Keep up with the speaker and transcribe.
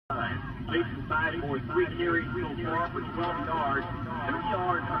Leads inside for 3 carries so far for 12 yards, 2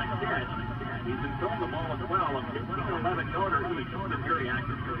 yards on a catch. He's been throwing the ball as well, a 15-11-yarder each. He's been very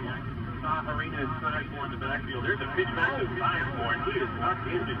active. Arena is signed for in the backfield. There's a pitch back to Sizemore, and he is tucked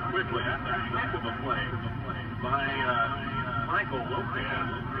in just quickly. That's a heck of a play by Michael Lopez,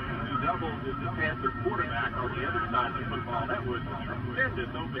 who doubles as the Panther quarterback on the other side of the football. That was a tremendous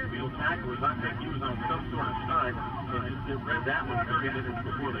open field tackle. I think he was on some sort of sign and just read that one 30 minutes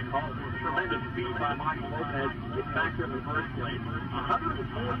before they called it. Tremendous speed by Michael Lopez. Gets back there in the first place.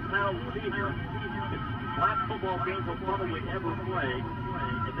 140-pound senior. Last football game will probably ever play.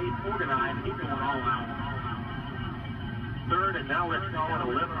 And they've organized. He's going all out. Third, and now let's call it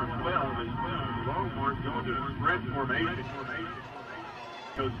 11 or 12 as the Longhorns go into a spread formation.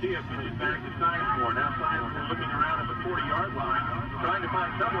 Joseph is back to Sizemore. Now Sizemore looking around at the 40-yard line, trying to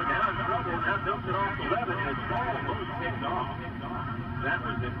find someone down in trouble. Now dumps it off 11, and it's all almost picked off. That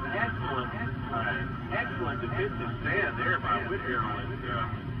was an excellent defensive stand there by Whitharold.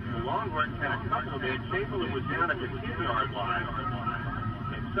 The Longhorns had a couple of men. Chamberlain was down at the 10-yard line.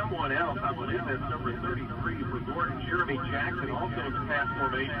 Someone else, I believe that's number 33 for Gordon, Jeremy Jackson, also in the pass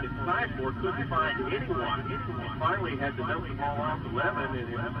formation. And Sizemore couldn't find anyone. Finally had to dump the ball off 11, and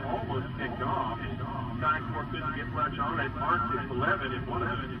it was almost picked off. Sizemore couldn't get much on it. Marked at 11, and one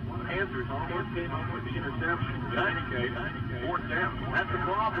of the Panthers almost came up with the interception. In any case, fourth down. That's the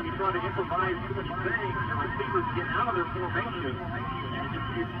problem when you try to improvise too many things. Your receivers get out of their formation.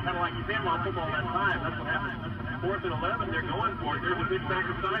 It's kind of like sandlot football that time. That's what happens. 4th and 11, they're going for it. There's a big back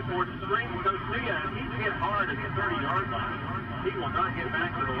to Sizemore. String Coach Sia. He's hit hard at the 30-yard line. He will not get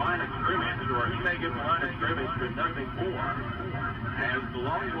back to the line of scrimmage, or he may get the line of scrimmage, but nothing more. As the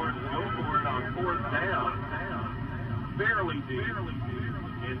Longhorns go for it on 4th down, fairly deep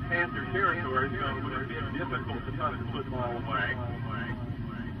in Panther territory, so it would have been difficult to punt the football away.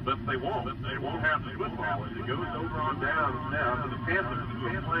 But they won't. They won't have the football as it goes over on downs now. So the Panthers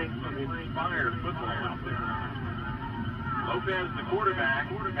are playing some inspired football out there. Lopez, the quarterback,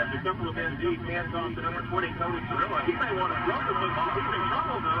 has a couple of men deep, hands off to number 20, Tony Cirillo. He may want to throw the football. He's in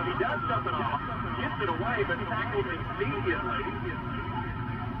trouble, though. He does something off, gets it away, but tackled immediately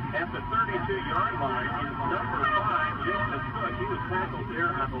at the 32-yard line is number 5, Jason Cook. He was tackled there,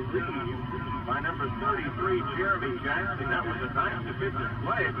 I believe, by number 33, Jeremy Jackson. That was a nice defensive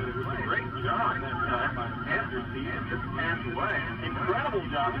play, but it was a great job that time by the Panthers. He just passed away. Incredible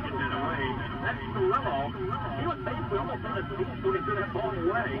job to get that away. That's Cirillo. He was basically almost on his feet when he threw that ball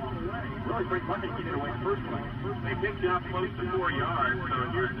away. Really great luck to get it away in the first place. They picked up close to 4 yards, so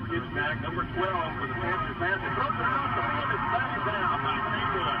here's the pitch back, number 12 for the Panthers pass. It broke off the field and batted down by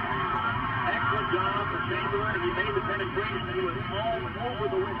Chamberlain. Excellent job for Chamberlain. He made the penetration. He was all over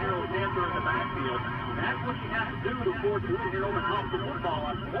the Whitharold Panther in the backfield. That's what you have to do to force Whitharold to pump the football.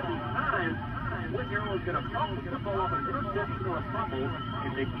 At all times, Whitharold is going to pump. It's going to fall off an interception or a fumble.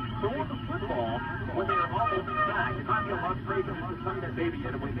 If they keep throwing the football when they are almost back, it might be a lot safer just to tuck that baby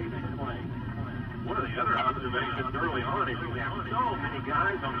in and wait for the play. One of the other observations early on is we have so many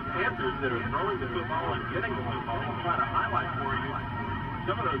guys on the Panthers that are throwing the football and getting the football. I'll try to highlight for you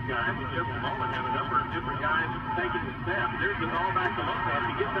some of those guys in just a moment. Have a number of different guys taking the steps. There's the ball back to Lopez.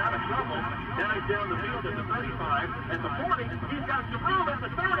 He gets out of trouble. Now he's down the field at the 35. At the 40, he's got some room at the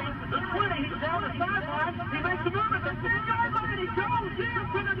 30. The 20, he's down the sideline. He makes a move at the 10-yard line. He goes in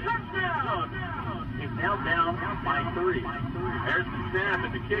for the touchdown. He's now down by 3. There's the snap,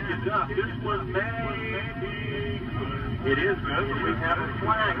 and the kick is up. This was maybe it is good, but we have a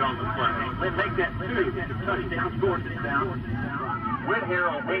flag on the play. They make that 2. The touchdown scores it down.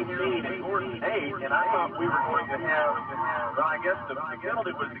 Whitharold 18 and Gordon 8, and I thought we were going to have, well, I guess the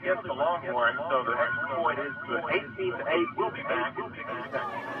penalty was against the Longhorns, so the extra point is good. 18-8, we'll be back in 60 seconds.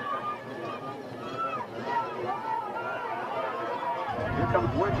 Here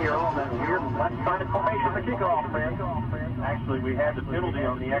comes Whitharold on that weird left-sided formation for kickoff, man. Actually, we had the penalty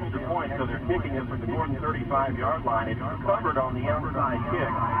on the extra point, so they're kicking it from the Gordon 35-yard line. It's covered on the outside kick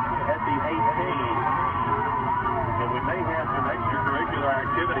at the 18. And we may have some extracurricular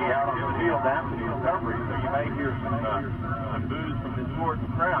activity out on the field after the recovery, so you may hear some boos from this Gordon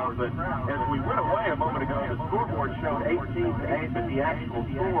crowd. But as we went away a moment ago, the scoreboard showed 18-8, but the actual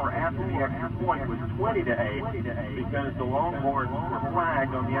score after the extra point was 20-8 because the Longhorns were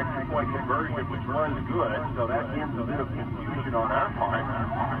flagged on the extra point conversion, which was good. So that ends a bit of confusion on our part.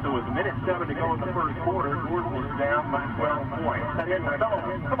 So with 1:07 to go in the first quarter, Gordon was down by 12 points.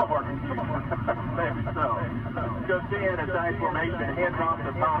 Come on, Martin. Maybe so. Goes in a side formation, hands off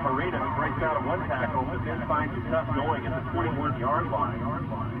to Tom Arena, who breaks out of one tackle, but then finds it tough going at the 20 21-yard line.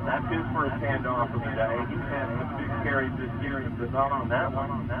 That's his first handoff of the day. He's had some big carries this year, but not on that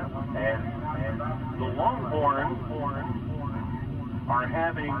one. And the Longhorns are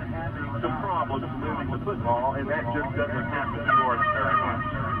having some problems moving the football, and that just doesn't happen to Gordon very much.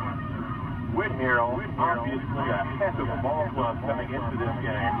 Whitehall, obviously a heck of a ball club coming into this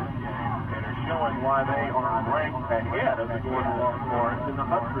game, and are showing why they are ranked ahead of the Gordon Longhorns in the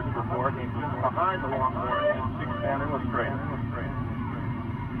Huskers report, and just behind the Longhorns in Six-Man Illustrated.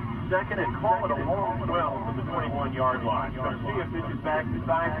 Second and call it a long 12 from the 21-yard line. Going to see if pitches back to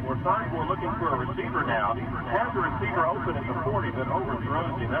Sizemore. Sizemore looking for a receiver now. Has the receiver open at the 40, but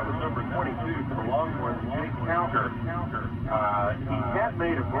overthrows him. That was number 22 for the Longhorns, Jake Counter. He had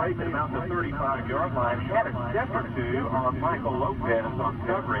made a break at about the 35-yard line. Had a step or two on Michael Lopez on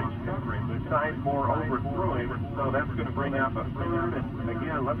coverage. But Sizemore overthrew him, so that's going to bring out a third. And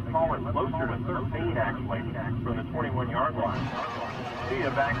again, let's call it closer to 13, actually, from the 21-yard line. Sia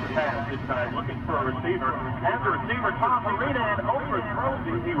back to pass this time, looking for a receiver. Has the receiver, Tom Arena, and overthrows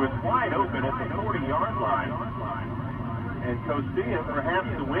him. He was wide open at the 40-yard line. And Costia, perhaps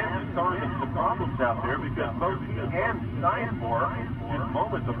the wind is causing some problems out there because both he and Sizemore, just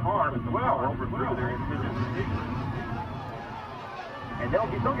moments apart as well, overthrew their intended receiver. And they'll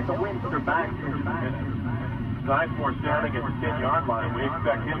get the Winster back to Sizemore standing at the 10-yard line. We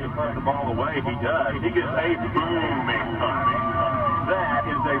expect him to punt the ball away. He does. He gets a booming punt. That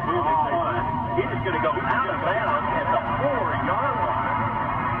is a booming punt. He is going to go out of bounds at the 4-yard line.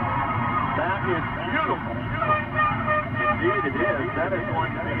 That is beautiful. Indeed it is. That is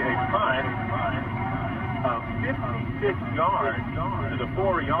going to be a punt of 56 yards to the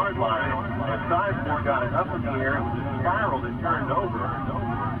 4-yard line. And Sizemore got it up in the air. It was a spiral that turned over.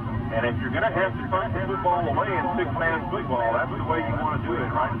 And if you're going to have to punt the football away in six-man football, that's the way you want to do it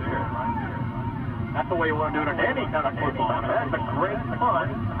right there. That's the way you want to do it in any kind of football. That's a great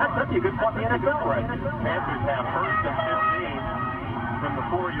punt. That'd be a good punt in the NFL right there. Panthers have first and 15 from the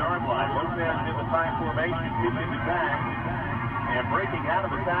 4-yard line. Lopez in the tight formation, pitches it back, and breaking out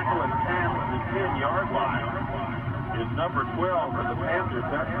of the tackle and past the 10-yard line is number 12 for the Panthers.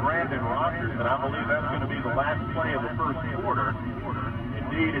 That's Brandon Rogers, and I believe that's going to be the last play of the first quarter.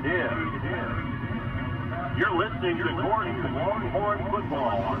 Indeed it is. You're listening to Gordon's Longhorn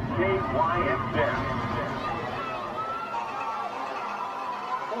Football on KYXX.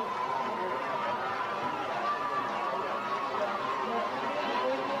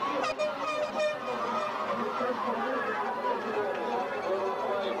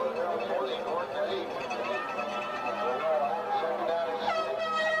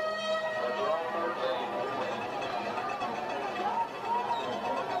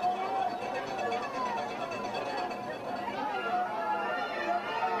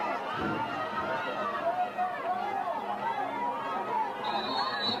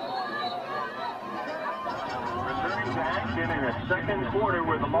 Second quarter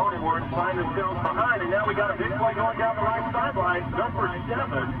where the Longhorns find themselves behind, and now we got a big play going down the right sideline. Number 7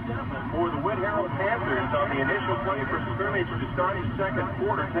 for the Whitehall Panthers on the initial play for scrimmage to start his second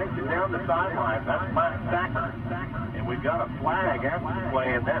quarter. Takes it down the sideline. That's Mike Sacker. And we've got a flag after the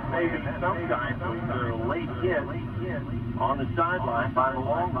play, and that may be some kind of late hit on the sideline by the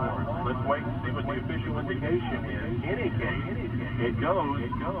Longhorns. Let's wait and see what the official indication is. In any case, it goes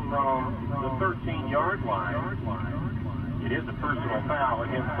from the 13-yard line. It is a personal foul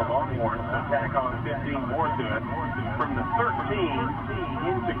against the Longhorns, so tack on 15 more to it. From the 13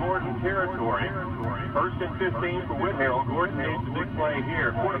 into Gordon territory. First and 15 for Whitehall. Gordon needs a big play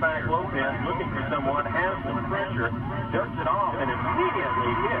here. Quarterback Lopez looking for someone, has some pressure, dusts it off, and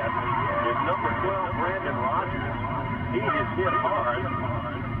immediately hit is number 12, Brandon Rogers. He is hit hard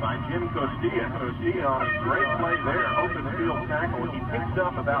by Jim Costia. Costia on a great play there, open field tackle. He picks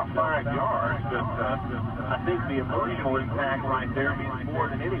up about 5 yards, but I think the emotional impact right there means more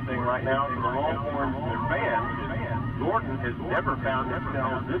than anything right now for the Longhorns and their fans. Gordon has never found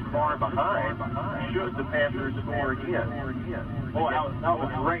themselves this far behind should the Panthers score again. Oh, that was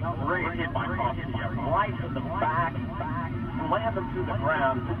a great hit by Costia. Right in the back. Land them to the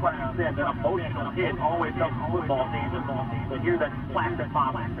ground. Just like you said, that emotional hit always helps football teams. So hear that plastic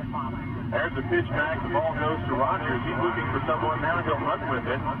pop. There's the pitch back. The ball goes to Rogers. He's looking for someone. Now he'll run with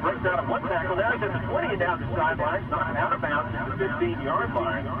it. Breaks out of one tackle. Now he's at the 20 and down the sideline. Knocked out of bounds at the 15-yard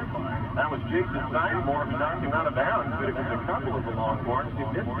line. That was Jason Sidemore who knocked him out of bounds, but it was a couple of the Longhorns who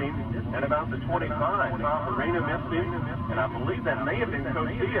missed him at about the 25. Arena missed him, and I believe that may have been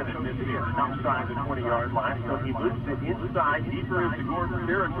Cosia that missed him outside the 20-yard line, so he moves it inside, deeper into Gordon's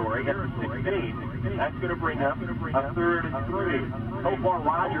territory at the 16. That's going to bring up a 3rd and 3. So far,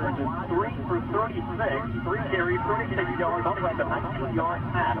 Rogers is 3 for 36, 3 carries, 36 yards, all the way to 19-yard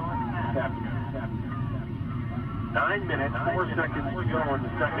pass. 9 minutes, 4 seconds to go in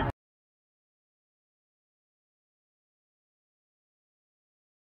the second